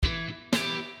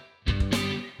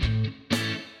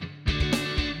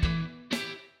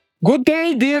Good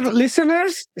day, dear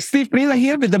listeners. Steve Prila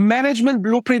here with the Management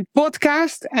Blueprint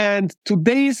podcast. And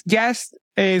today's guest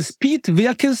is Pete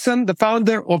Wilkinson, the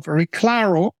founder of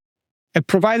Reclaro, a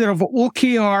provider of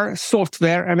OKR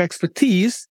software and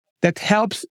expertise that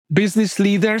helps business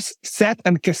leaders set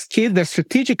and cascade their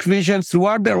strategic vision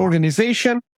throughout their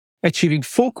organization, achieving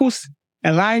focus,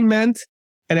 alignment,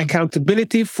 and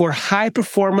accountability for high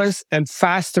performance and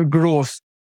faster growth.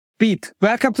 Pete,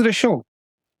 welcome to the show.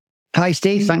 Hi,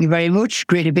 Steve. Thank you very much.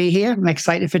 Great to be here. I'm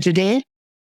excited for today.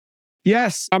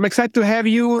 Yes, I'm excited to have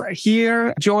you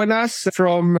here. Join us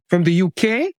from the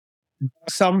UK.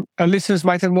 Some listeners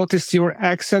might have noticed your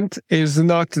accent is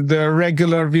not the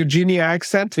regular Virginia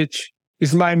accent, which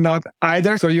is mine not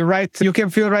either. So you're right. You can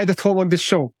feel right at home on this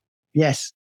show.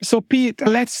 Yes. So Pete,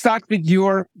 let's start with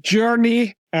your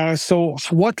journey. So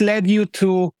what led you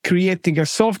to creating a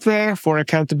software for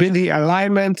accountability,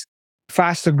 alignment,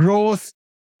 faster growth?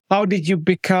 How did you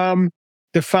become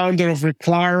the founder of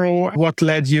Reclaro? What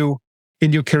led you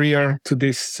in your career to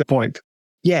this point?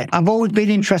 Yeah, I've always been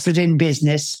interested in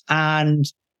business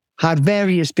and had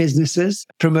various businesses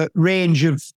from a range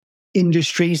of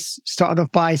industries. Started off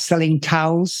by selling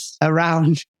towels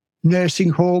around nursing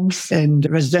homes and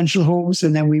residential homes.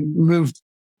 And then we moved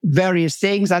various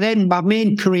things. And then my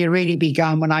main career really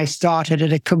began when I started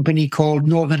at a company called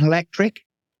Northern Electric.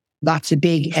 That's a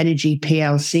big energy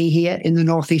PLC here in the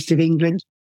northeast of England.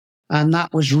 And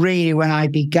that was really when I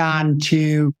began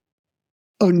to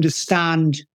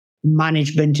understand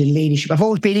management and leadership. I've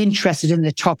always been interested in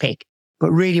the topic, but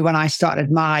really when I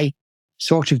started my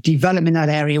sort of development in that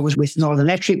area was with Northern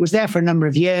Electric. Was there for a number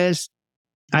of years.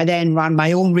 I then ran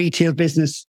my own retail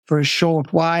business for a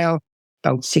short while,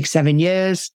 about 6-7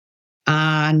 years.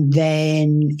 And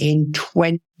then in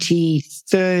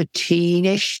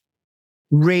 2013-ish,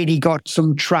 really got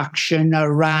some traction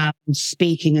around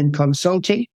speaking and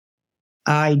consulting.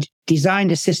 I'd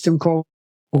designed a system called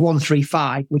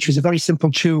 135, which was a very simple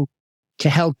tool to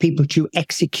help people to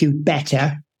execute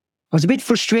better. I was a bit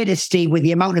frustrated, Steve, with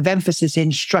the amount of emphasis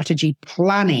in strategy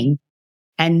planning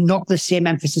and not the same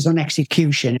emphasis on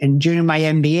execution. And during my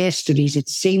MBA studies, it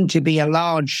seemed to be a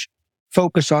large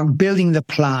focus on building the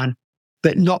plan,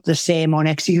 but not the same on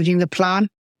executing the plan.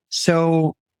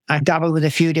 So I dabbled with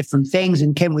a few different things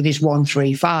and came with this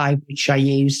 135, which I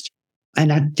used.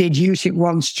 And I did use it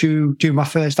once to do my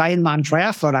first Ironman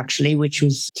triathlon, actually, which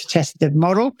was to test the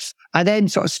model. I then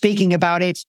sort of speaking about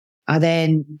it. I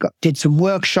then did some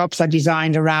workshops I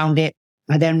designed around it.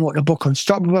 I then wrote a book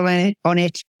Unstoppable on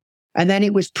it. And then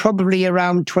it was probably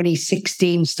around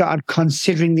 2016, started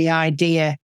considering the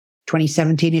idea,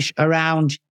 2017-ish,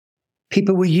 around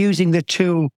people were using the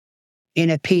tool in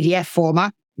a PDF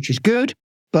format, which is good.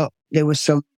 But there was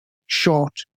some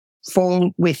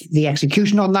shortfall with the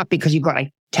execution on that because you've got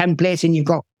like templates and you've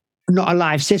got not a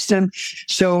live system.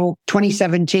 So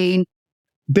 2017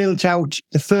 built out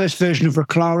the first version of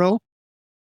Reclaro,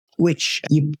 which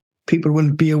people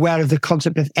will be aware of the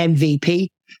concept of MVP,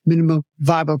 minimum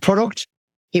viable product.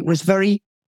 It was very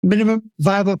minimum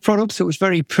viable product, so it was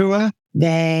very poor.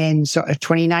 Then sort of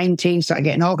 2019 started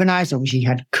getting organized. Obviously you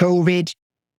had COVID.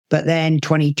 But then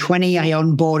 2020, I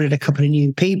onboarded a couple of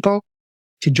new people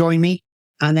to join me.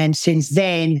 And then since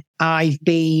then, I've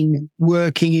been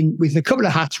working with a couple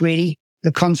of hats, really,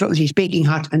 the consultancy speaking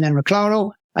hat and then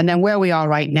Reclaro. And then where we are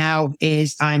right now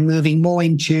is I'm moving more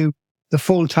into the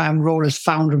full-time role as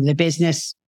founder of the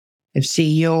business, of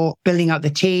CEO, building out the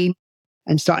team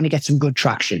and starting to get some good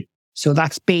traction. So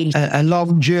that's been a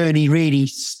long journey, really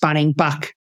spanning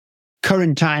back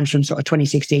current times from sort of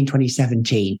 2016,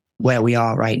 2017. Where we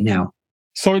are right now.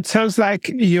 So it sounds like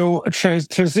you're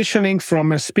transitioning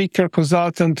from a speaker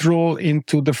consultant role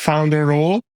into the founder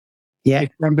role. Yeah. I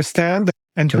understand.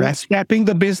 And bootstrapping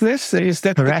the business. Is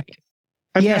that correct?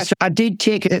 Yes, I did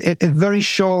take a very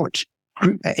short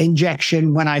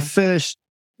injection when I first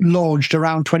launched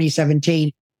around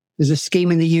 2017. There's a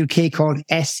scheme in the UK called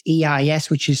SEIS,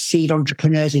 which is Seed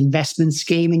Entrepreneurs Investment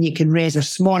Scheme. And you can raise a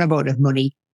small amount of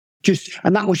money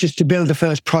and that was just to build the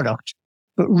first product.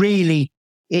 But really,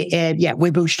 we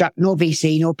bootstrapped, no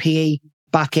VC, no PE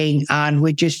backing, and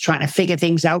we're just trying to figure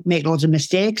things out, make loads of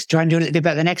mistakes, try and do a little bit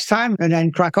better next time, and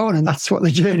then crack on. And that's what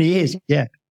the journey is. Yeah.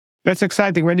 That's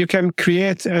exciting. When you can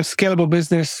create a scalable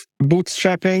business,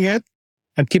 bootstrapping it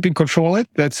and keeping control of it,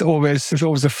 that's always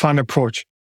a fun approach.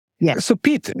 Yeah. So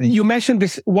Pete, you mentioned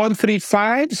this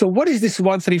 135. So what is this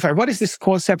 135? What is this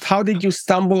concept? How did you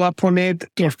stumble upon it?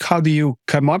 Or how do you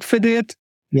come up with it?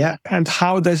 Yeah. And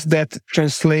how does that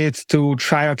translate to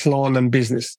triathlon and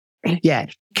business? Yeah.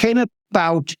 Came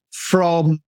about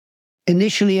from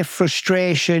initially a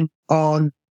frustration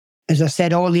on as I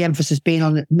said, all the emphasis being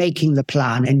on making the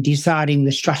plan and deciding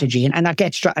the strategy. And I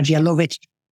get strategy. I love it.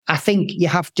 I think you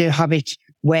have to have it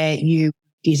where you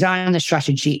design the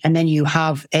strategy and then you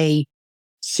have a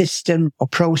system or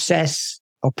process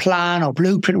or plan or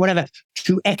blueprint, whatever,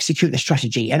 to execute the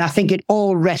strategy. And I think it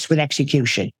all rests with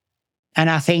execution. And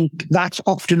I think that's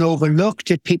often overlooked.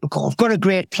 That people go, I've got a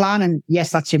great plan. And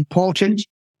yes, that's important.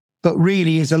 But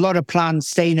really, there's a lot of plans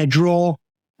stay in a drawer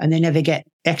and they never get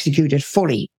executed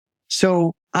fully.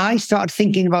 So I started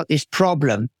thinking about this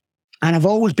problem, and I've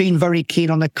always been very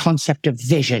keen on the concept of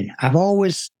vision. I've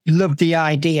always loved the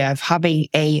idea of having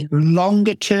a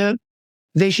longer term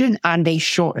vision and a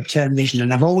shorter term vision.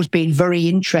 And I've always been very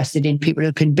interested in people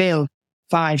who can build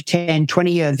 5, 10,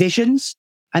 20-year visions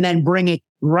and then bring it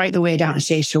right the way down and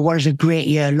say, so what does a great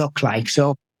year look like?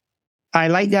 So I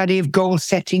like the idea of goal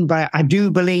setting, but I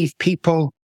do believe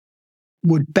people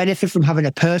would benefit from having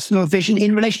a personal vision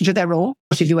in relation to their role.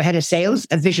 So if you were head of sales,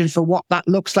 a vision for what that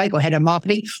looks like, or head of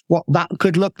marketing, what that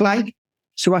could look like.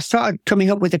 So I started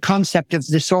coming up with the concept of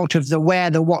the sort of the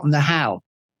where, the what, and the how.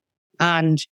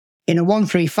 And in a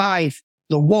 135,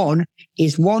 the one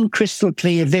is one crystal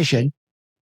clear vision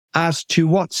as to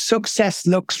what success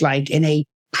looks like in a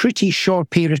pretty short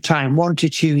period of time, 1 to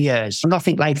 2 years,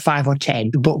 nothing like 5 or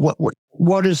 10, but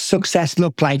what does success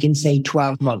look like in, say,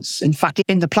 12 months? In fact,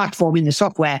 in the platform, in the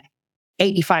software,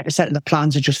 85% of the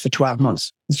plans are just for 12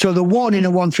 months. So the one in a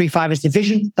 135 is the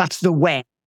vision. That's the where.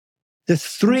 The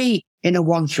 3 in a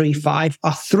 135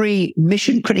 are 3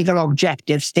 mission critical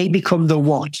objectives. They become the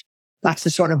what. That's the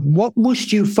sort of what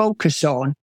must you focus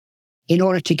on in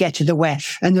order to get to the where.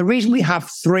 And the reason we have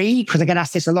 3, because I get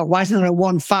asked this a lot, why isn't there a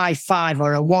 155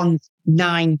 or a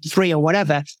 193 or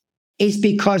whatever, is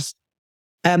because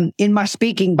in my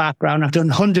speaking background, I've done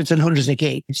hundreds and hundreds of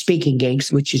speaking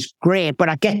gigs, which is great, but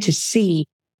I get to see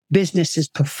businesses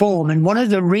perform. And one of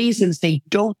the reasons they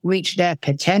don't reach their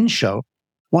potential,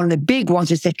 one of the big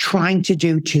ones, is they're trying to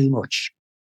do too much.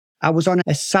 I was on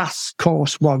a SaaS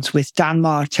course once with Dan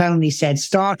Martell, and he said,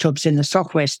 startups in the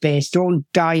software space don't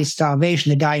die of starvation,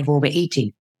 they die of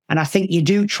overeating. And I think you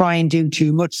do try and do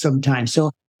too much sometimes. So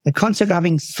the concept of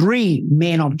having 3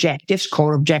 main objectives,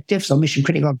 core objectives or mission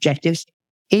critical objectives,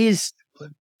 is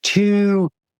to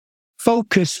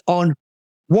focus on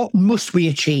what must we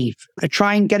achieve. To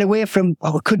try and get away from,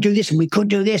 we could do this and we could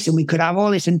do this and we could have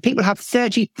all this. And people have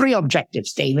 33 objectives,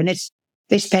 Steve, and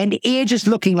they spend ages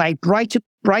looking like bright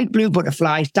blue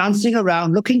butterflies, dancing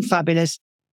around, looking fabulous,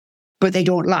 but they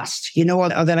don't last, or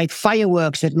they're like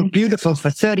fireworks that look beautiful for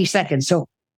 30 seconds. So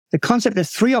the concept of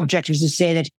 3 objectives is to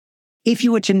say that if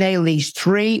you were to nail these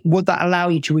 3, would that allow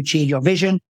you to achieve your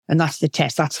vision? And that's the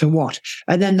test. That's the what.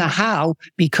 And then the how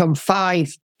become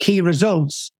 5 key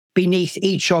results beneath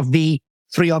each of the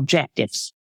 3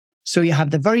 objectives. So you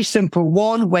have the very simple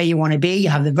 1, where you want to be. You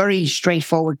have the very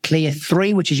straightforward, clear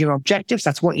 3, which is your objectives.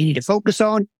 That's what you need to focus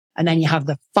on. And then you have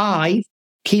the 5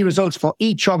 key results for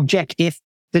each objective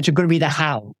that are going to be the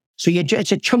how. So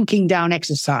it's a chunking down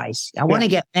exercise. I want to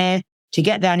get there. To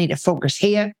get there, I need to focus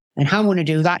here. And how I'm going to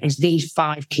do that is these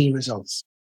 5 key results.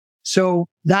 So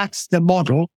that's the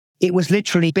model. It was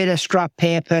literally a bit of scrap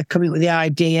paper, coming up with the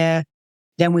idea.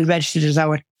 Then we registered as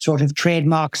our sort of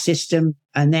trademark system.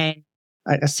 And then,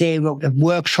 like I say, wrote a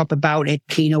workshop about it,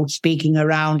 keynote speaking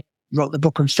around, wrote the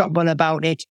book Unstoppable about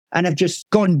it. And I've just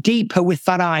gone deeper with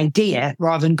that idea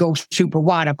rather than go super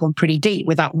wide. I've gone pretty deep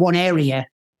with that one area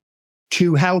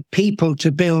to help people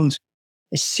to build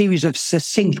a series of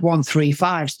succinct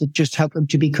 135s that just help them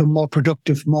to become more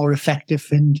productive, more effective,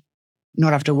 and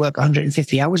not have to work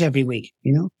 150 hours every week,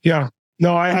 Yeah.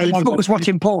 No, I love focus what's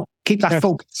important. Keep that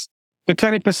focus. The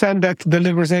 20% that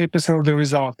delivers 80% of the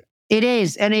result. It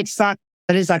is. And it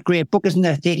is that great book, isn't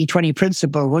it? The 80-20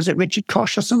 principle. Was it Richard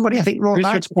Koch or somebody? I think wrote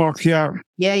Richard's that. book, yeah.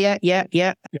 Yeah.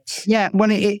 Yes. Yeah. Well,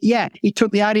 he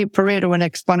took the idea of Pareto and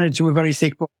expanded it to a very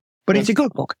thick book. But it's a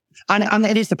good book. And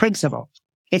it is the principle.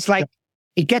 It's like,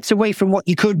 it gets away from what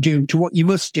you could do to what you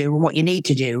must do and what you need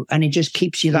to do. And it just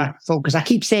keeps you that focus. I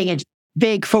keep saying it,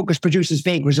 vague focus produces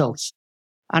vague results.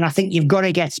 And I think you've got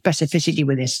to get specificity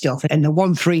with this stuff. And the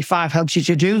 135 helps you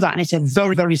to do that. And it's a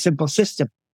very, very simple system.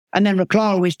 And then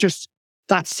Reclaro is just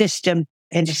that system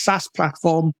in a SaaS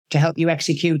platform to help you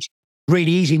execute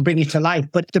really easy and bring it to life.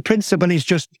 But the principle is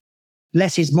just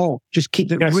less is more. Just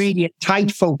keep it really a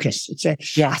tight focus.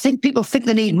 I think people think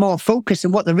they need more focus,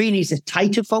 and what they really need is a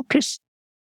tighter focus.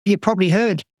 You probably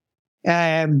heard,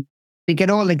 they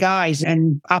get all the guys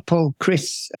and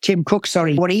Tim Cook,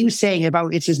 what he was saying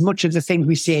about it's as much of the things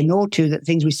we say no to, that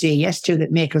things we say yes to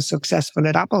that make us successful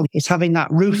at Apple. It's having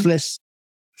that ruthless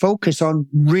focus on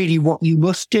really what you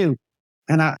must do.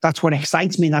 And that's what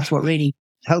excites me. And that's what really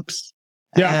helps.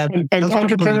 Yeah, and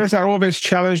entrepreneurs are always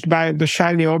challenged by the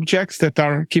shiny objects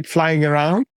that keep flying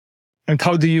around. And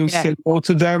how do you say no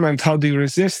to them, and how do you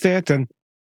resist it, and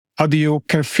how do you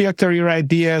can filter your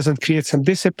ideas and create some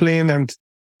discipline? And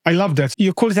I love that.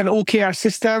 You call it an OKR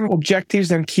system,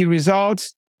 objectives and key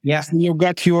results. Yes. You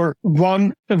got your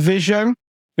one vision,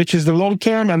 which is the long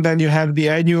term, and then you have the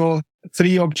annual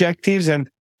 3 objectives, and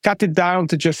cut it down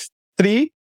to just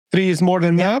 3. 3 is more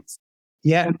than that.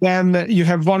 Yeah. And then you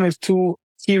have 1 or 2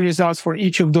 key results for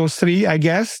each of those 3, I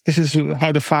guess. This is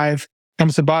how the 5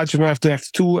 comes about. You don't have to have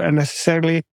 2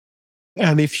 necessarily.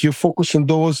 And if you focus on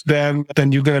those, then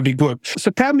you're going to be good.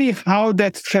 So tell me how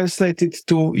that translated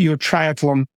to your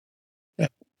triathlon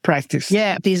practice.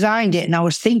 Yeah, designed it and I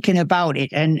was thinking about it.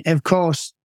 And of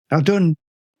course, I've done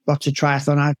lots of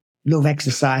triathlon. I love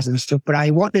exercise and stuff, but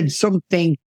I wanted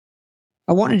to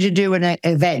do an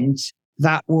event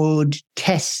that would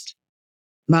test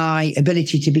my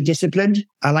ability to be disciplined.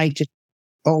 I like to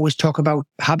always talk about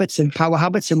habits and power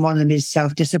habits, and one of them is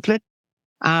self-discipline.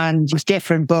 And it's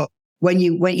different, but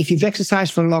if you've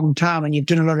exercised for a long time and you've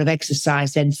done a lot of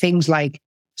exercise, then things like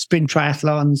sprint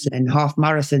triathlons and half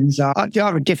marathons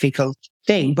are a difficult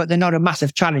thing, but they're not a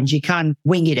massive challenge. You can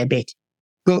wing it a bit.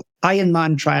 But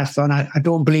Ironman triathlon, I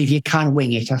don't believe you can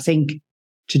wing it. I think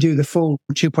to do the full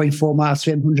 2.4 miles,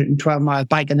 312-mile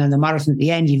bike and then the marathon at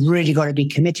the end, you've really got to be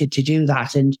committed to do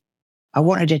that. And I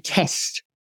wanted to test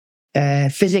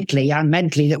physically and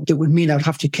mentally that would mean I'd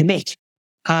have to commit.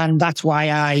 And that's why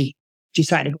I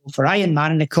decided to go for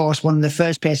Ironman. And of course, one of the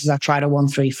first places I tried a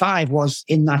 135 was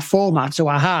in that format. So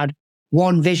I had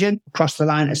one vision, cross the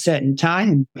line at a certain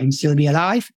time and still be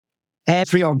alive.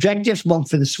 3 objectives, 1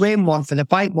 for the swim, 1 for the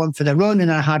bike, 1 for the run.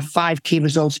 And I had 5 key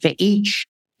results for each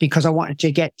because I wanted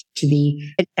to get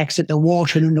to exit the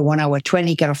water in under 1 hour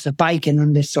 20, get off the bike in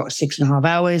under sort of 6.5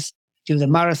 hours, do the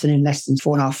marathon in less than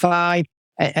 4.5, 5.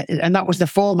 And that was the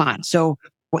format. So,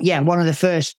 yeah, one of the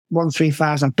first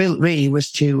 135s I built really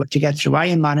was to get through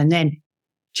Ironman. And then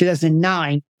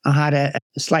 2009, I had a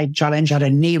slight challenge. I had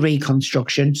a knee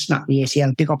reconstruction, snapped the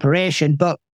ACL, big operation,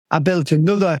 but I built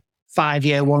another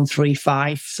 5-year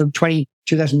 135 from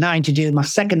 2009 to do my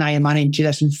second Ironman in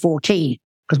 2014.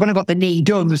 Because when I got the knee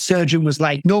done, the surgeon was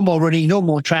like, no more running, no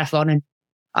more triathlon, and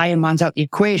Ironman's out the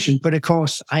equation. But of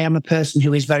course, I am a person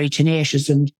who is very tenacious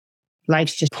and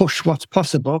likes to push what's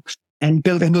possible and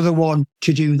build another one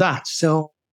to do that.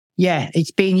 So yeah,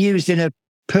 it's being used in a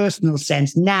personal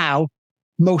sense now.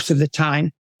 Most of the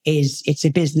time it's a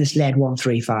business-led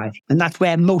 135. And that's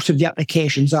where most of the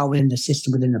applications are within the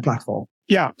system, within the platform.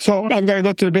 Yeah. So I'm going to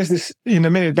go to the business in a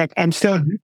minute, but I'm still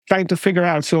trying to figure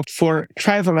out. So for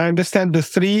triathlon, I understand the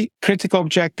 3 critical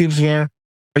objectives where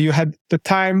you had the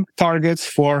time targets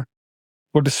for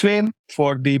the swim,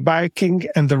 for the biking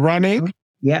and the running.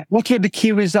 Yeah. What were the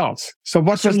key results? So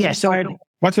what were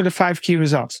the 5 key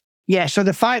results? Yeah. So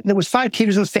there was 5 key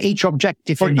results for each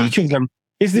objective. For each of them.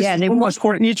 Is this was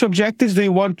for each objective? Do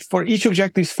you want for each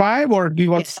objective 5 or do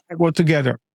you want 5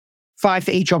 altogether? 5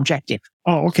 for each objective.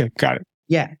 Oh, okay. Got it.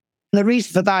 Yeah. The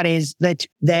reason for that is that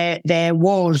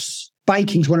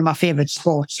biking's one of my favorite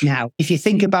sports now. If you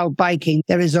think about biking,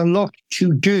 there is a lot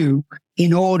to do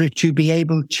in order to be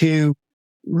able to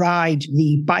ride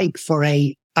the bike for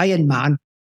a Ironman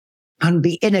and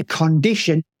be in a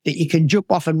condition that you can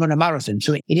jump off and run a marathon.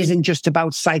 So it isn't just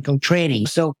about cycle training.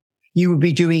 So you would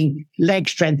be doing leg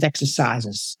strength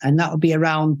exercises, and that would be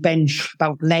around bench,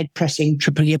 about leg pressing,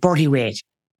 triple your body weight.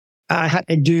 I had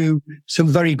to do some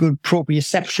very good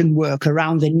proprioception work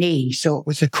around the knee. So it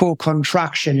was a core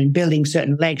contraction and building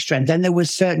certain leg strength. Then there was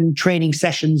certain training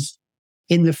sessions.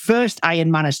 In the first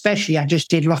Ironman especially, I just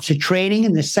did lots of training.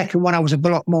 And the second one, I was a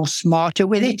lot more smarter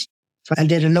with it. So I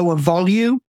did a lower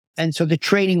volume. And so the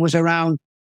training was around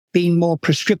being more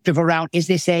prescriptive around, is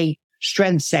this a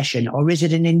strength session or is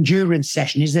it an endurance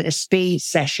session? Is it a speed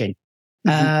session?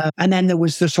 And then there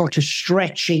was the sort of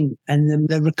stretching and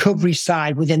the recovery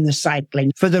side within the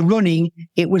cycling. For the running,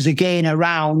 it was again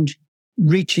around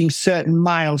reaching certain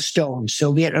milestones. So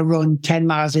we had to run 10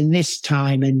 miles in this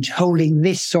time and holding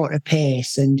this sort of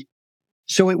pace. And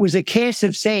so it was a case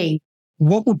of saying,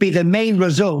 what would be the main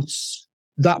results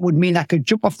that would mean I could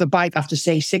jump off the bike after,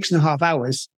 say, 6.5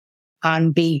 hours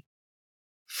and be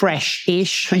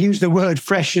fresh-ish. I use the word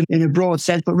fresh in a broad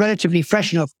sense, but relatively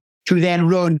fresh enough to then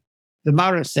run the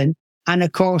marathon. And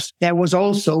of course, there was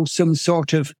also some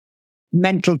sort of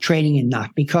mental training in that,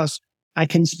 because I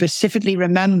can specifically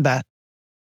remember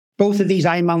both of these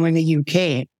Ironman were in the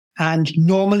UK, and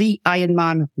normally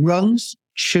Ironman runs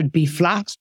should be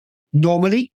flat.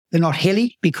 Normally, they're not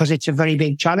hilly because it's a very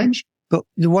big challenge. But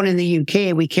the one in the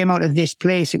UK, we came out of this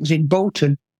place, it was in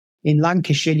Bolton, in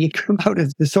Lancashire, and you come out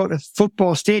of the sort of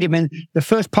football stadium and the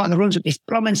first part of the run's up this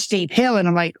blooming steep hill. And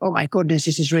I'm like, oh my goodness,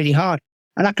 this is really hard.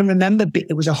 And I can remember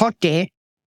it was a hot day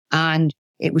and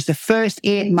it was the first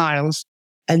 8 miles,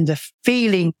 and the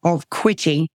feeling of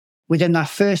quitting within that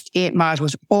first 8 miles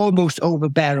was almost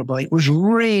unbearable. It was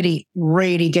really,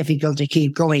 really difficult to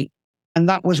keep going. And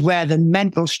that was where the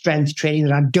mental strength training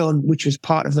that I'd done, which was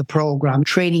part of the program,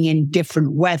 training in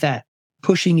different weather,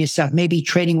 pushing yourself, maybe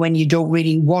training when you don't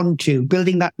really want to,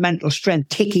 building that mental strength,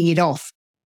 ticking it off.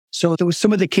 So there was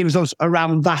some of the key results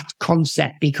around that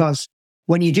concept, because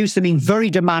when you do something very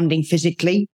demanding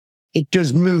physically, it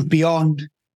does move beyond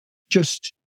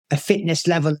just a fitness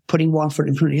level, putting one foot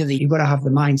in front of the other. You've got to have the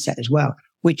mindset as well,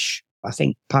 which I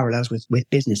think parallels with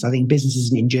business. I think business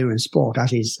is an endurance sport,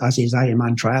 as is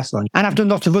Ironman triathlon. And I've done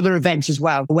lots of other events as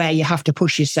well, where you have to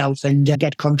push yourself and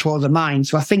get control of the mind.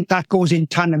 So I think that goes in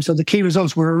tandem. So the key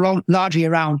results were largely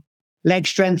around leg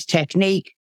strength,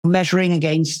 technique, measuring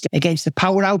against the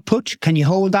power output. Can you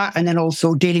hold that? And then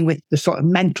also dealing with the sort of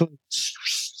mental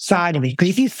side of it. Because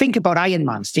if you think about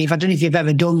Ironman, Steve, I don't know if you've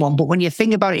ever done one, but when you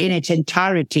think about it in its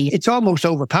entirety, it's almost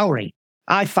overpowering.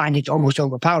 I find it almost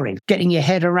overpowering. Getting your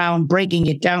head around, breaking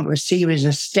it down to a series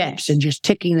of steps and just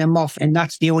ticking them off. And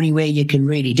that's the only way you can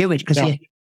really do it. Because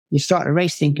you start a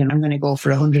race thinking, I'm going to go for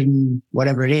 100 and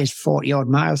whatever it is, 40 odd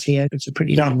miles here. It's a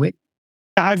pretty long way.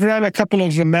 I've run a couple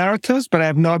of marathons, but I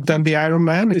have not done the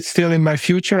Ironman. It's still in my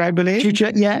future, I believe.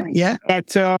 Future, yeah.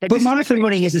 But marathon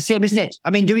running is the same, isn't it? I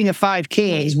mean, doing a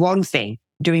 5K is one thing.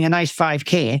 Doing a nice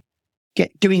 5K,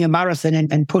 doing a marathon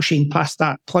and pushing past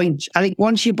that point. I think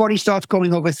once your body starts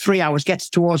going over 3 hours, gets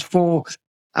towards 4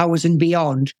 hours and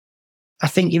beyond, I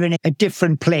think you're in a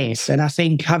different place. And I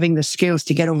think having the skills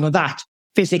to get over that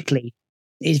physically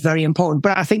is very important.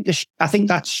 But I think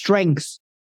that strength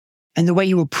and the way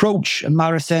you approach a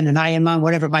marathon, an Ironman,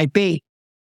 whatever it might be,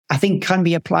 I think can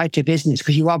be applied to business,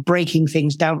 because you are breaking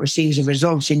things down to a series of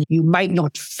results, and you might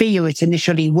not feel it's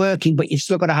initially working, but you've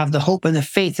still got to have the hope and the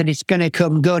faith that it's going to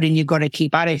come good, and you've got to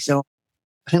keep at it. So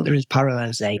I think there is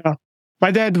parallels there. Yeah.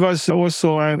 My dad was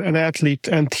also an athlete,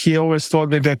 and he always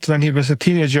told me that when he was a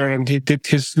teenager and he did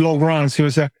his long runs, he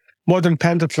was a modern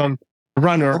pentathlon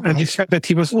runner. Okay. And he said that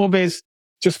he was always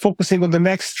just focusing on the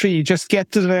next tree, just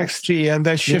get to the next tree and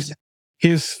then shift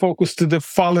his focus to the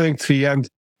following tree. And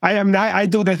I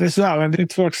do that as well. And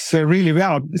it works really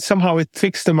well. Somehow it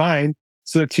tricks the mind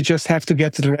so that you just have to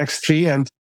get to the next tree and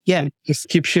just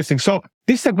keep shifting. So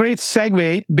this is a great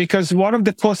segue, because one of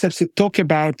the concepts you talk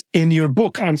about in your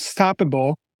book,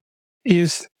 Unstoppable,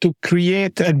 is to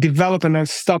create and develop an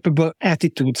unstoppable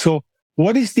attitude. So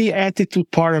what is the attitude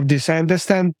part of this? I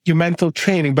understand your mental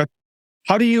training, but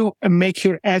how do you make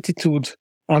your attitude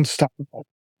unstoppable?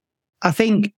 I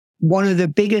think one of the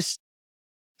biggest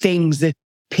things that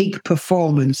peak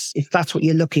performance, if that's what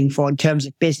you're looking for in terms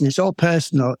of business or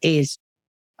personal, is,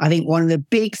 I think one of the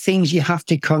big things you have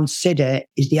to consider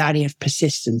is the idea of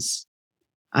persistence.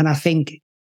 And I think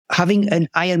having an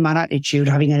Ironman attitude,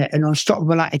 having an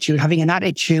unstoppable attitude, having an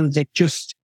attitude that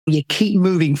just you keep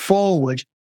moving forward,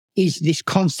 is this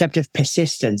concept of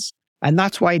persistence. And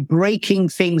that's why breaking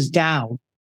things down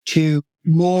to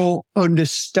more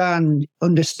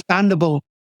understandable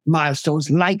milestones,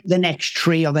 like the next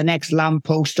tree or the next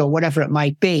lamppost or whatever it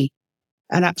might be.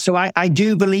 And so I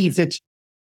do believe that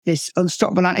this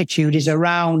unstoppable attitude is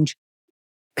around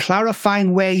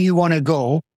clarifying where you want to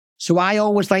go. So I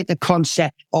always like the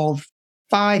concept of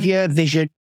 5-year vision,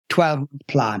 12-month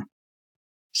plan.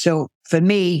 So for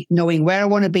me, knowing where I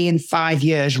want to be in 5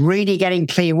 years, really getting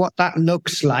clear what that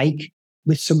looks like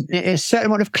with a certain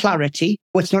amount of clarity.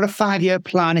 Well, it's not a 5-year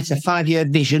plan, it's a 5-year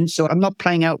vision. So I'm not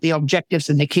playing out the objectives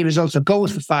and the key results or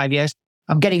goals for 5 years.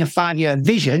 I'm getting a 5-year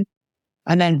vision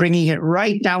and then bringing it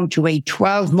right down to a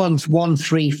 12-month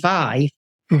 135,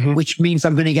 which means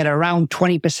I'm going to get around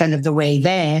 20% of the way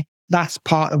there. That's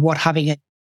part of what having an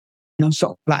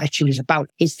unstoppable attitude is about,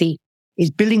 is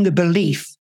building the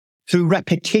belief through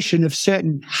repetition of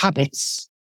certain habits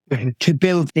to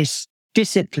build this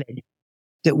discipline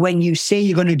that when you say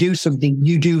you're going to do something,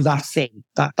 you do that thing.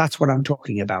 That's what I'm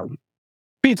talking about.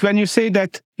 Pete, when you say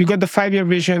that you got the 5-year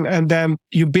vision and then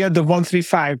you build the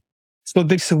 135, so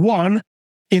this one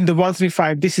in the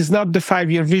 135, this is not the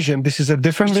 5-year vision. This is a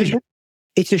different vision?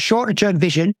 It's a shorter term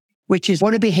vision, which is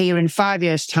want to be here in 5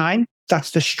 years' time.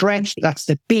 That's the stretch. That's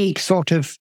the big sort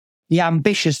of the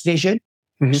ambitious vision.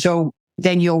 So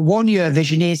then your 1-year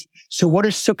vision is, so what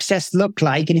does success look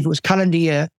like? And if it was calendar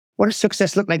year, what does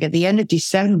success look like at the end of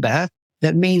December?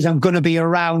 That means I'm going to be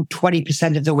around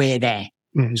 20% of the way there.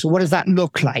 So what does that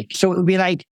look like? So it would be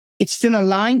like, it's still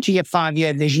aligned to your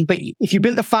 5-year vision, but if you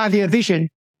build a 5-year vision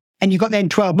and you got there in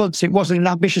 12 months, it wasn't an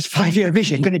ambitious 5-year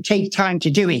vision. It's going to take time to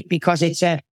do it because it's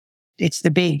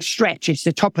the big stretch. It's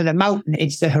the top of the mountain.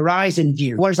 It's the horizon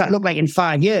view. What does that look like in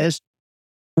 5 years?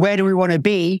 Where do we want to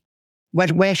be?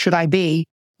 Where should I be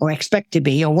or expect to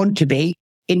be or want to be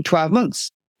in 12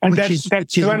 months? And that's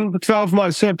 12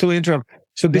 months. So I have to interrupt.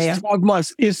 So this 12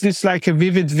 months, is this like a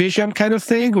vivid vision kind of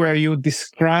thing where you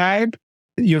describe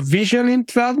your vision in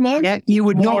 12 months? Yeah, you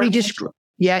would normally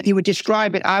you would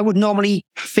describe it. I would normally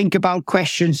think about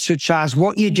questions such as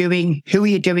what you're doing, who are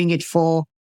you doing it for,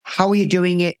 how are you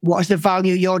doing it, what is the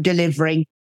value you're delivering,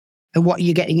 and what are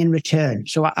you getting in return.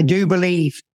 So I do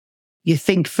believe you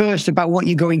think first about what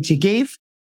you're going to give,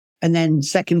 and then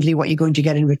secondly, what you're going to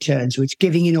get in return. So it's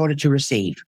giving in order to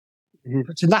receive.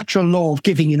 Mm-hmm. It's a natural law of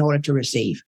giving in order to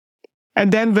receive.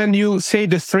 And then when you say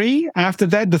the three, after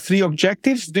that, the three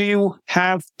objectives, do you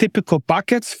have typical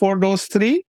buckets for those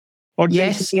three? Or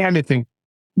yes. They could be anything?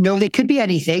 No, they could be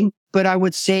anything. But I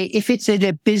would say if it's in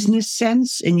a business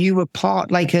sense and you were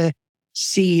part like a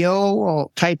CEO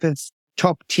or type of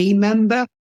top team member,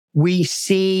 we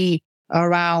see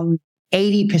around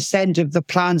 80% of the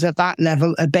plans at that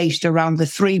level are based around the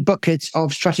three buckets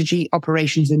of strategy,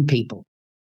 operations, and people.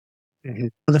 Mm-hmm.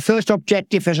 The first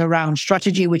objective is around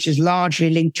strategy, which is largely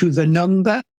linked to the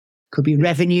number. Could be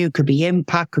revenue, could be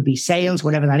impact, could be sales,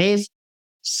 whatever that is.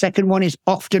 Second one is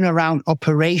often around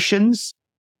operations,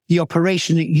 the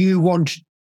operation that you want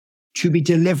to be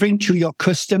delivering to your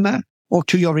customer or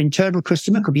to your internal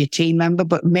customer. Could be a team member,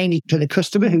 but mainly to the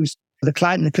customer, who's the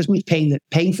client, and the customer is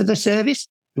paying for the service.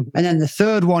 Mm-hmm. And then the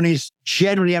third one is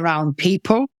generally around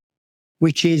people,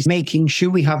 which is making sure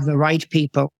we have the right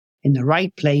people in the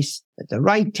right place at the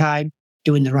right time,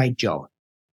 doing the right job.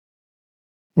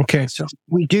 Okay. So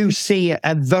we do see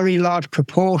a very large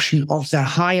proportion of the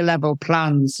higher level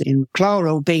plans in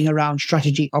Claro being around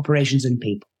strategy, operations, and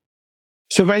people.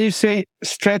 So when you say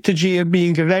strategy and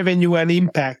being revenue and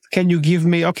impact, can you give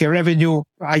me, okay, revenue,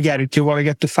 I get it. You want to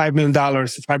get to $5 million,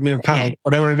 £5 million,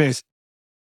 whatever it is.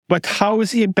 But how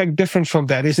is impact different from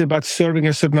that? Is it about serving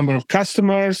a certain number of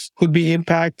customers? Could be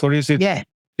impact, or is it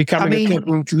becoming a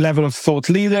certain level of thought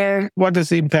leader? What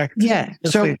does impact? Yeah.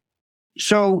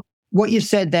 So what you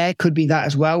said there could be that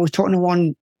as well. We were talking to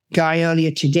one guy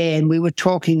earlier today, and we were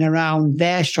talking around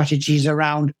their strategies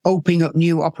around opening up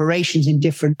new operations in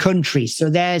different countries. So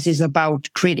theirs is about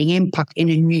creating impact in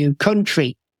a new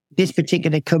country. This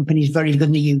particular company is very good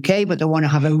in the UK, but they want to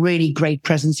have a really great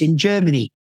presence in Germany.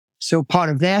 So part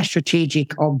of their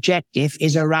strategic objective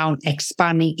is around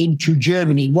expanding into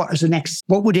Germany. What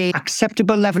would an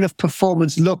acceptable level of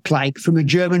performance look like from a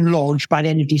German launch by the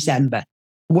end of December?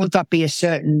 Would that be a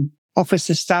certain office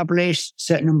established,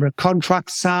 certain number of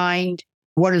contracts signed?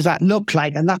 What does that look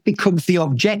like? And that becomes the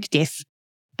objective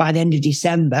by the end of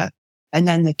December. And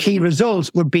then the key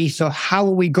results would be, so how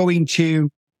are we going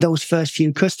to those first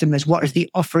few customers? What does the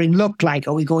offering look like?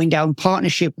 Are we going down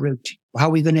partnership route? How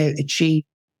are we going to achieve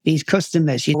these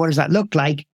customers? What does that look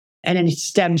like? And then it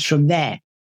stems from there.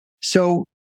 So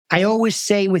I always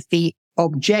say with the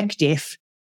objective,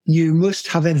 you must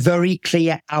have a very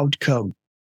clear outcome.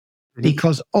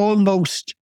 Because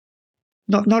almost,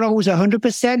 not always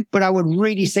 100%, but I would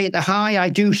really say at the high, I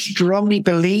do strongly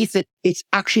believe that it's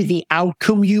actually the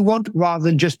outcome you want rather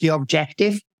than just the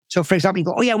objective. So for example, you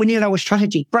go, oh yeah, we need our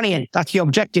strategy. Brilliant. That's the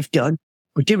objective done.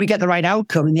 But did we get the right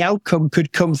outcome? And the outcome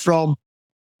could come from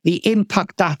the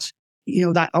impact that,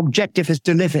 that objective has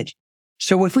delivered.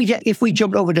 So if we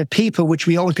jump over to people, which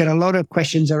we always get a lot of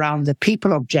questions around the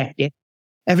people objective,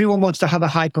 everyone wants to have a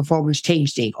high-performance team,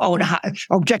 Steve. Oh, the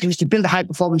objective is to build a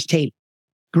high-performance team.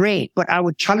 Great. But I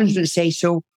would challenge them to say,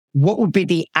 so what would be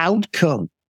the outcome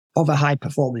of a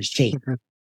high-performance team? Mm-hmm.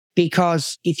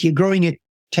 Because if you're growing at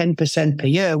 10% per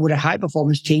year, would a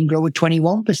high-performance team grow at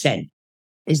 21%?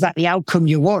 Is that the outcome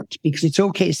you want? Because it's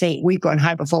okay to say, we've got a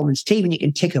high-performance team and you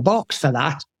can tick a box for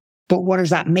that. But what does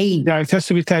that mean? Yeah, it has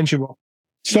to be tangible.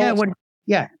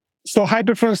 So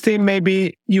high-performance team,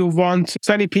 maybe you want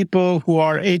 20 people who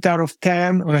are 8 out of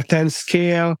 10 on a 10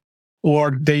 scale,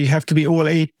 or they have to be all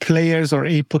 8 players or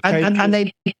 8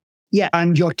 potential.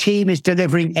 And your team is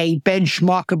delivering a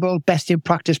benchmarkable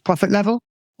best-in-practice profit level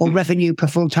or revenue per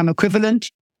full-time equivalent,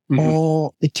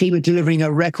 or the team are delivering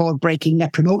a record-breaking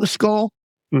net promoter score.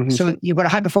 Mm-hmm. So you've got a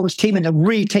high-performance team and they're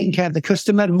really taking care of the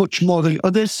customer much more than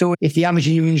others. So if the average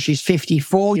in your industry is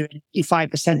 54, you're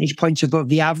 85 percentage points above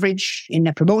the average in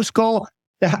net promoter score.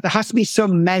 There has to be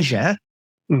some measure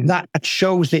that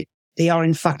shows that they are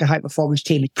in fact a high-performance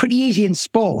team. It's pretty easy in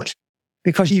sport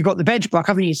because you've got the benchmark,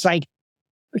 haven't you? It's like,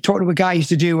 I talked to a guy who used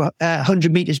to do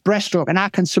 100 meters breaststroke, and I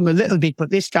can swim a little bit, but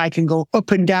this guy can go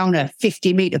up and down a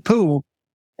 50-meter pool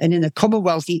And in the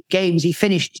Commonwealth Games,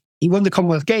 he won the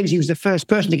Commonwealth Games. He was the first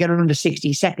person to get it under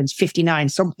 60 seconds, 59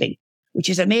 something, which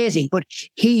is amazing. But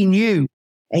he knew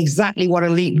exactly what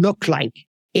elite looked like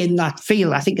in that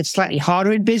field. I think it's slightly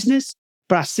harder in business,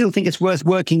 but I still think it's worth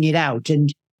working it out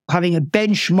and having a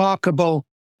benchmarkable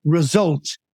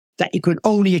result that you could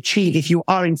only achieve if you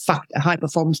are, in fact, a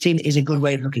high-performance team is a good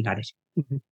way of looking at it.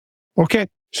 Mm-hmm. Okay,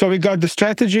 so we got the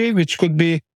strategy, which could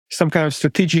be some kind of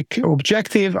strategic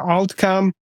objective,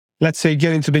 outcome. Let's say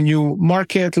get into the new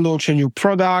market, launch a new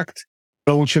product,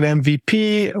 launch an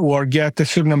MVP, or get a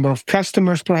certain number of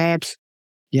customers, perhaps.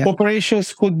 Yeah.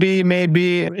 Operations could be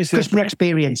maybe... Customer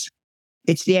experience.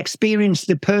 It's the experience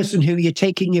the person who you're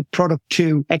taking your product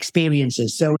to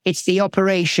experiences. So it's the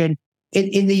operation.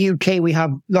 In the UK, we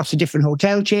have lots of different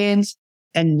hotel chains,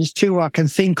 and there's two I can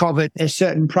think of at a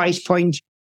certain price point,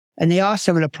 and they are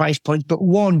similar price points, but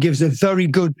one gives a very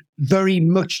good, very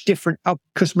much different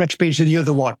customer experience than the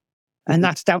other one. And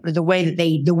that's down to the way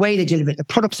they deliver it. The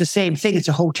product's the same thing. It's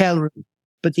a hotel room,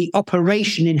 but the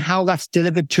operation in how that's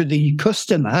delivered to the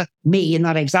customer, me in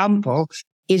that example,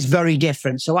 is very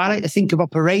different. So I like to think of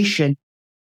operation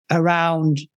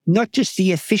around not just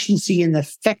the efficiency and the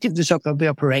effectiveness of the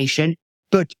operation,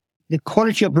 but the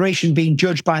quality of operation being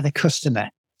judged by the customer.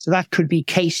 So that could be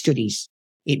case studies.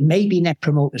 It may be Net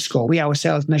Promoter Score. We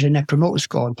ourselves measure Net Promoter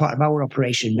Score and part of our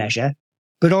operation measure,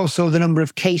 but also the number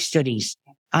of case studies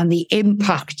and the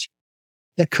impact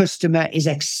the customer is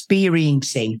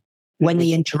experiencing when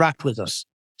they interact with us.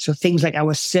 So things like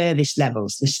our service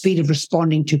levels, the speed of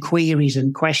responding to queries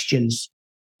and questions,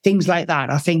 things like that.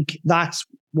 I think that's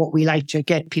what we like to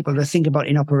get people to think about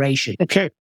in operation. Okay.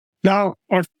 Now,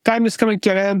 our time is coming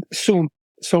to an end soon.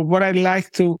 So what I'd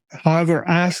like to, however,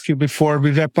 ask you before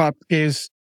we wrap up is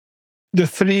the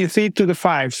three to the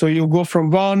five. So you go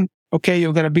from one, okay,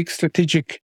 you've got a big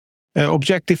strategic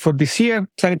objective for this year,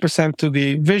 20% to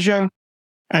the vision.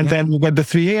 And then you've got the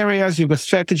three areas. You've got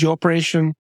strategy,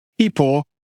 operation, people,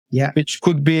 which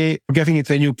could be getting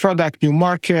into a new product, new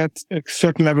market, a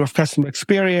certain level of customer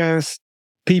experience,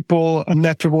 people, a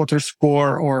Net Promoter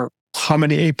Score, or how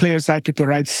many A players like it to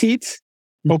right seats.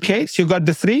 Okay, so you got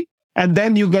the three. And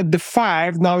then you got the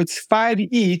five. Now it's 5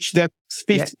 each. That's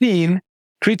 15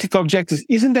 critical objectives.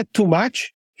 Isn't that too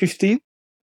much? 15?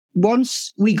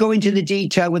 Once we go into the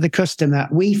detail with the customer,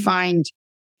 we find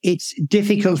it's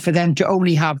difficult for them to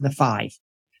only have the 5.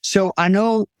 So I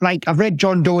know, like I've read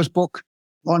John Doe's book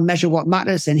on Measure What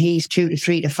Matters, and he's 2 to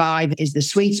 3 to 5 is the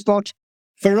sweet spot.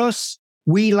 For us,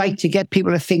 we like to get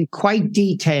people to think quite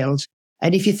detailed.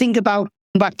 And if you think about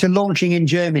back to launching in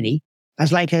Germany,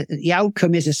 as like the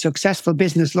outcome is a successful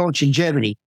business launch in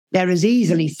Germany, there is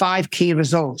easily 5 key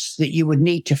results that you would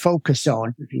need to focus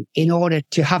on in order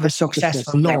to have a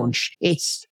successful launch.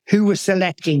 It's who we're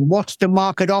selecting, what's the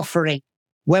market offering,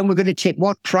 when we're going to tip,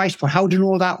 what price point, how do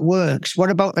all that works? What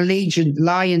about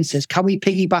alliances? Can we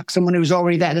piggyback someone who's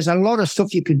already there? There's a lot of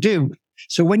stuff you could do.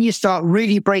 So when you start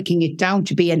really breaking it down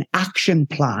to be an action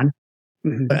plan,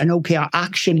 an OKR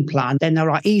action plan, then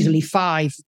there are easily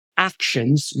 5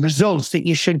 actions, results that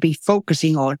you should be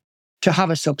focusing on to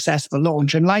have a successful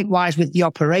launch. And likewise with the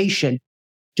operation,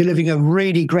 delivering a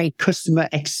really great customer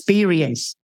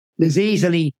experience. There's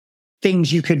easily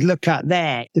things you could look at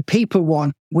there. The people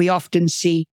one, we often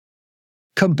see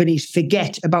companies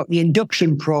forget about the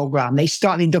induction program. They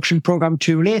start the induction program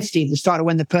too late, Steve. They start it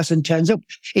when the person turns up.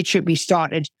 It should be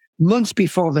started months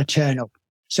before they turn up.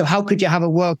 So how could you have a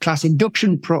world-class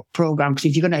induction program? Because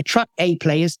if you're going to attract A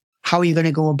players, how are you going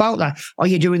to go about that? Are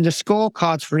you doing the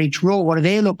scorecards for each role? What do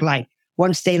they look like?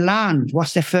 Once they land,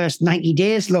 what's their first 90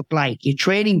 days look like? Your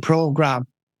training program.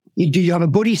 Do you have a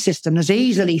buddy system? There's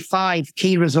easily 5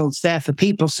 key results there for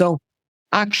people. So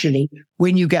actually,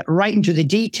 when you get right into the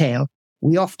detail,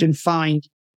 we often find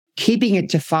keeping it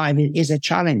to 5 is a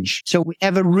challenge. So we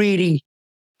never really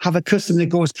have a customer that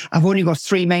goes, I've only got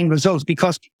 3 main results,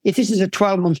 because if this is a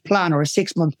 12-month plan or a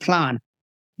 6-month plan,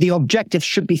 the objectives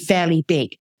should be fairly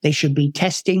big. They should be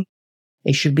testing.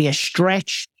 They should be a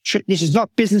stretch. This is not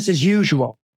business as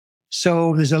usual.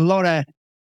 So there's a lot of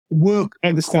work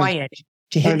required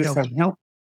to hit those, you know?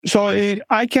 So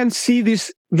I can see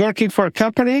this working for a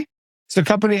company. So the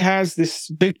company has this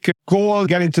big goal,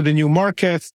 get into the new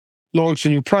market, launch a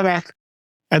new product,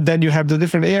 and then you have the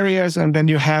different areas, and then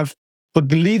you have but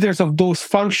the leaders of those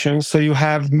functions. So you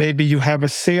have a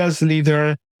sales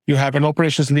leader, you have an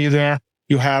operations leader,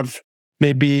 you have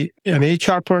maybe an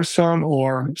HR person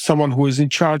or someone who is in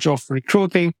charge of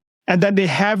recruiting. And then they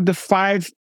have the 5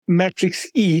 metrics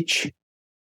each.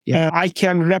 I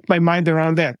can wrap my mind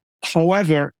around that.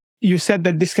 However, you said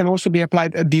that this can also be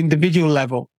applied at the individual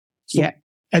level. So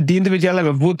at the individual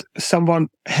level, would someone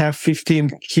have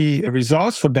 15 key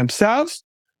results for themselves,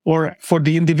 or for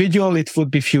the individual, it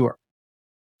would be fewer?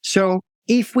 So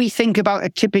if we think about a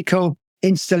typical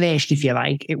installation, if you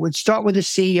like, it would start with the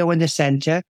CEO in the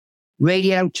center,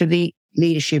 radiate out to the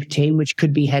leadership team, which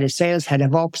could be head of sales, head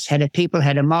of ops, head of people,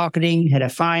 head of marketing, head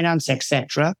of finance,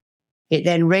 etc. It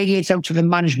then radiates out to the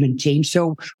management team.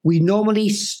 So we normally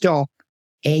stop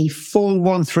a full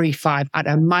 135 at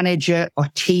a manager or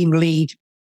team lead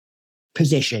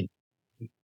position.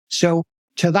 So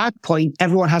to that point,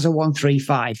 everyone has a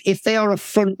 135. If they are a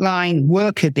frontline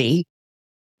worker bee,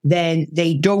 then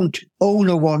they don't own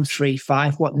a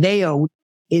 135. What they own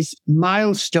is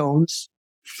milestones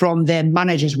from their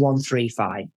manager's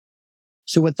 135.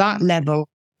 So at that level,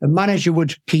 the manager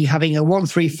would be having a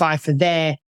 135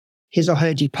 for his or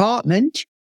her department,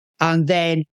 and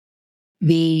then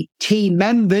the team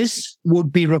members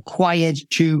would be required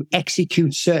to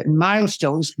execute certain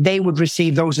milestones. They would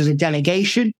receive those as a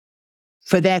delegation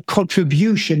for their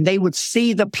contribution. They would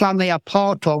see the plan they are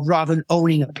part of rather than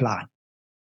owning a plan.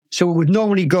 So it would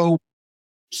normally go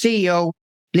CEO,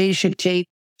 leadership team,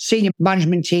 senior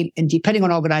management team, and depending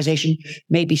on organization,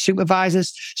 maybe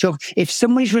supervisors. So if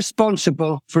somebody's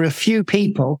responsible for a few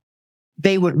people,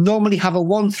 they would normally have a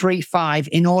 135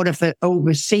 in order for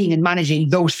overseeing and managing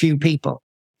those few people.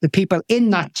 The people in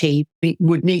that team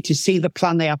would need to see the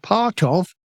plan they are part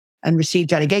of and receive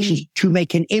delegations to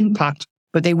make an impact,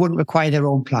 but they wouldn't require their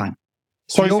own plan.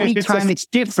 So the only time it's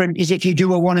different is if you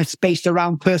do a one that's based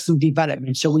around personal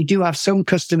development. So we do have some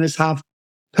customers have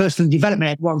personal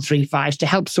development at 135s to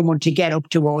help someone to get up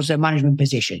towards a management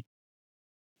position.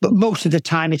 But most of the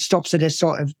time it stops at a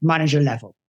sort of manager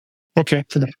level. Okay.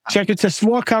 So if it's a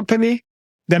small company,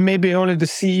 then maybe only the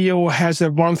CEO has a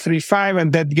 135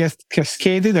 and that gets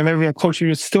cascaded and everyone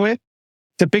contributes to it.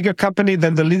 The bigger company,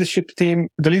 then the leadership team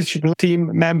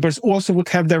members also would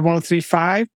have their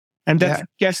 135 and that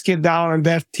cascade down and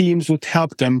their teams would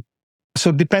help them.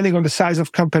 So depending on the size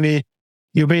of company,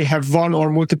 you may have one or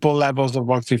multiple levels of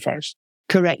 135s.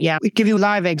 Correct. Yeah. We give you a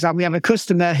live example. We have a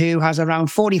customer who has around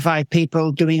 45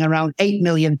 people doing around £8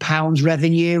 million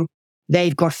revenue.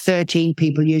 They've got 13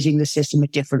 people using the system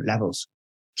at different levels.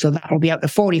 So that will be out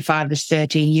of 45, there's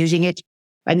 13 using it.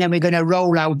 And then we're going to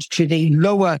roll out to the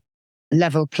lower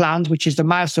level plans, which is the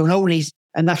milestone onlys.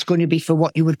 And that's going to be for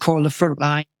what you would call the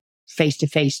frontline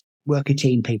face-to-face worker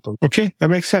team people. Okay, that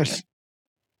makes sense.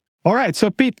 All right. So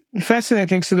Pete,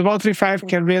 fascinating. So the 135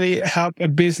 can really help a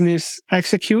business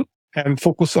execute and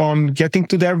focus on getting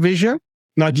to their vision,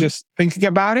 not just thinking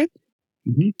about it.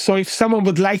 Mm-hmm. So if someone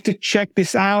would like to check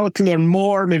this out, learn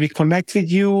more, maybe connect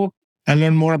with you and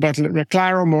learn more about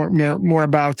Reclaro, more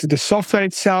about the software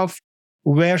itself,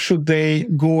 where should they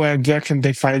go and where can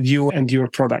they find you and your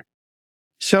product?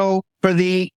 So for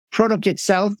the product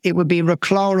itself, it would be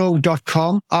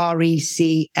reclaro.com,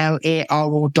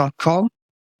 reclaro.com.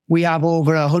 We have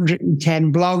over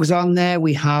 110 blogs on there.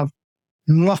 We have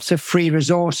lots of free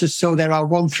resources. So there are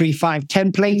 135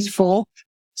 templates for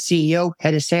CEO,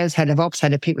 head of sales, head of ops,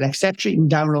 head of people, etc. You can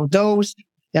download those.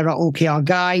 There are OKR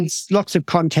guides, lots of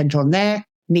content on there.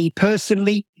 Me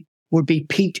personally would be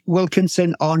Pete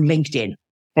Wilkinson on LinkedIn.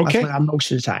 Okay. That's what I'm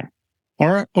most of the time.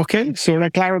 All right. Okay. So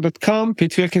reclaro.com,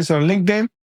 Pete Wilkinson on LinkedIn.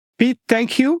 Pete,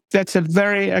 thank you. That's a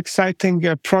very exciting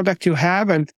product you have.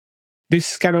 And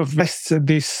this kind of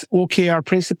these OKR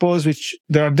principles, which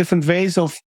there are different ways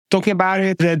of talking about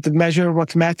it that measure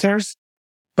what matters,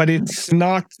 but it's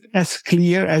not as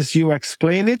clear as you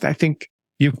explain it. I think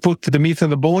you put the meat on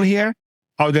the bone here,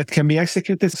 how that can be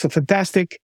executed. So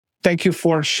fantastic. Thank you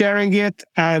for sharing it.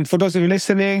 And for those of you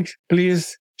listening,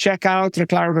 please check out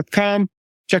reclaro.com,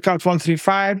 check out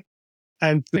 135.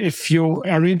 And if you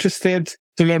are interested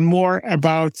to learn more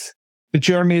about the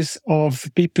journeys of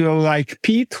people like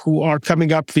Pete who are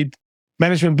coming up with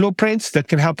management blueprints that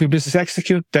can help your business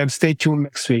execute, then stay tuned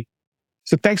next week.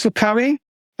 So thanks for coming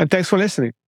and thanks for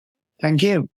listening. Thank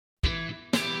you.